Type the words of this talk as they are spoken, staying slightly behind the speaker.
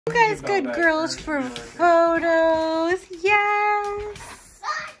You guys good girls for photos. Yes.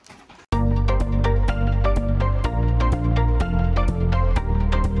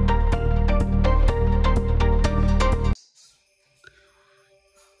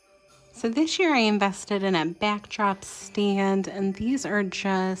 So this year I invested in a backdrop stand, and these are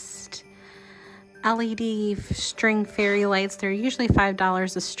just LED string fairy lights. They're usually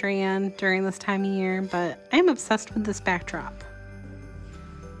 $5 a strand during this time of year, but I'm obsessed with this backdrop.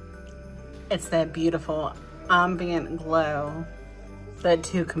 It's that beautiful ambient glow that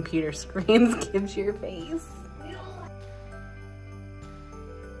 2 computer screens gives your face.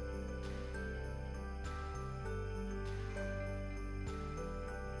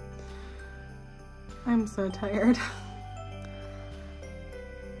 I'm so tired.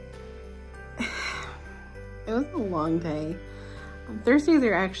 It was a long day. Thursdays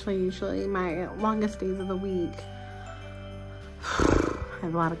are actually usually my longest days of the week. I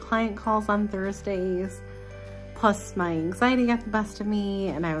have a lot of client calls on Thursdays, plus my anxiety got the best of me,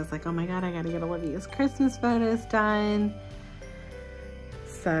 and I was like, oh my God, I gotta get Olivia's Christmas photos done.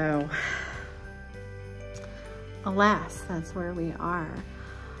 So, alas, that's where we are.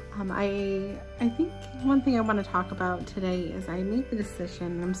 I think one thing I want to talk about today is I made the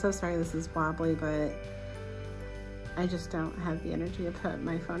decision, I'm so sorry this is wobbly, but I just don't have the energy to put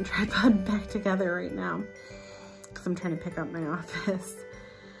my phone tripod back together right now because I'm trying to pick up my office.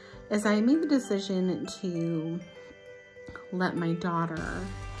 Is I made the decision to let my daughter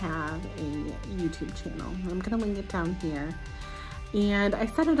have a YouTube channel. I'm gonna link it down here. And I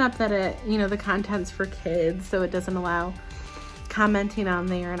set it up that it, you know, the content's for kids, so it doesn't allow commenting on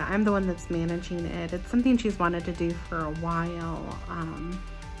there, and I'm the one that's managing it. It's something she's wanted to do for a while.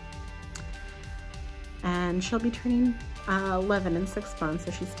 And she'll be turning 11 in 6 months,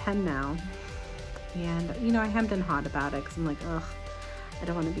 so she's 10 now. And, you know, I hemmed and hawed about it because I'm like, ugh, I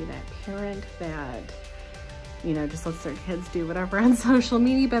don't want to be that parent that, you know, just lets their kids do whatever on social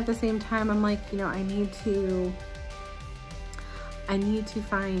media. But at the same time, I'm like, you know, I need to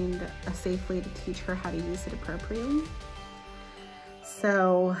find a safe way to teach her how to use it appropriately.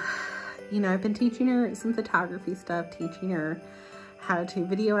 So, you know, I've been teaching her some photography stuff, teaching her how to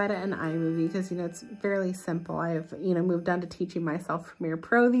video edit in iMovie because, you know, it's fairly simple. I've, you know, moved on to teaching myself Premiere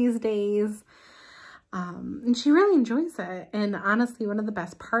Pro these days. And she really enjoys it. And honestly, one of the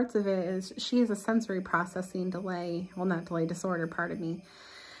best parts of it is she has a sensory processing delay. Well, not delay, disorder, pardon me.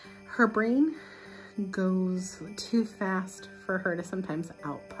 Her brain goes too fast for her to sometimes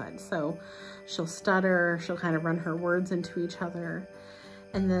output. So she'll stutter, she'll kind of run her words into each other.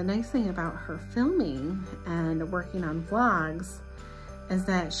 And the nice thing about her filming and working on vlogs is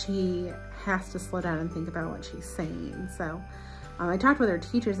that she has to slow down and think about what she's saying. So I talked with her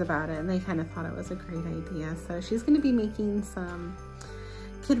teachers about it, and they kind of thought it was a great idea. So she's going to be making some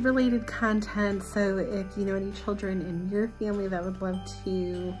kid-related content. So if you know any children in your family that would love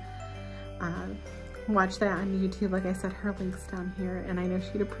to watch that on YouTube, like I said, her link's down here, and I know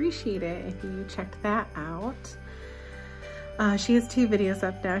she'd appreciate it if you checked that out. She has 2 videos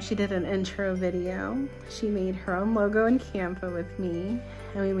up now. She did an intro video. She made her own logo in Canva with me,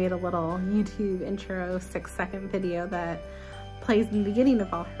 and we made a little YouTube intro 6-second video that plays in the beginning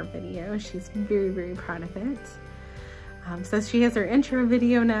of all her videos. She's very, very proud of it. So she has her intro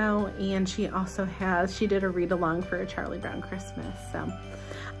video now, and she also she did a read along for a Charlie Brown Christmas. So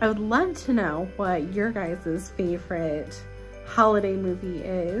I would love to know what your guys' favorite holiday movie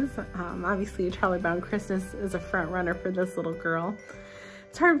is. Obviously Charlie Brown Christmas is a front runner for this little girl.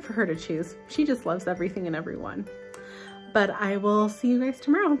 It's hard for her to choose. She just loves everything and everyone. But I will see you guys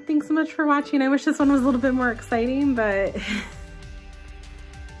tomorrow. Thanks so much for watching. I wish this one was a little bit more exciting, but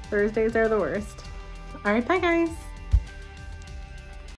Thursdays are the worst. All right, bye guys.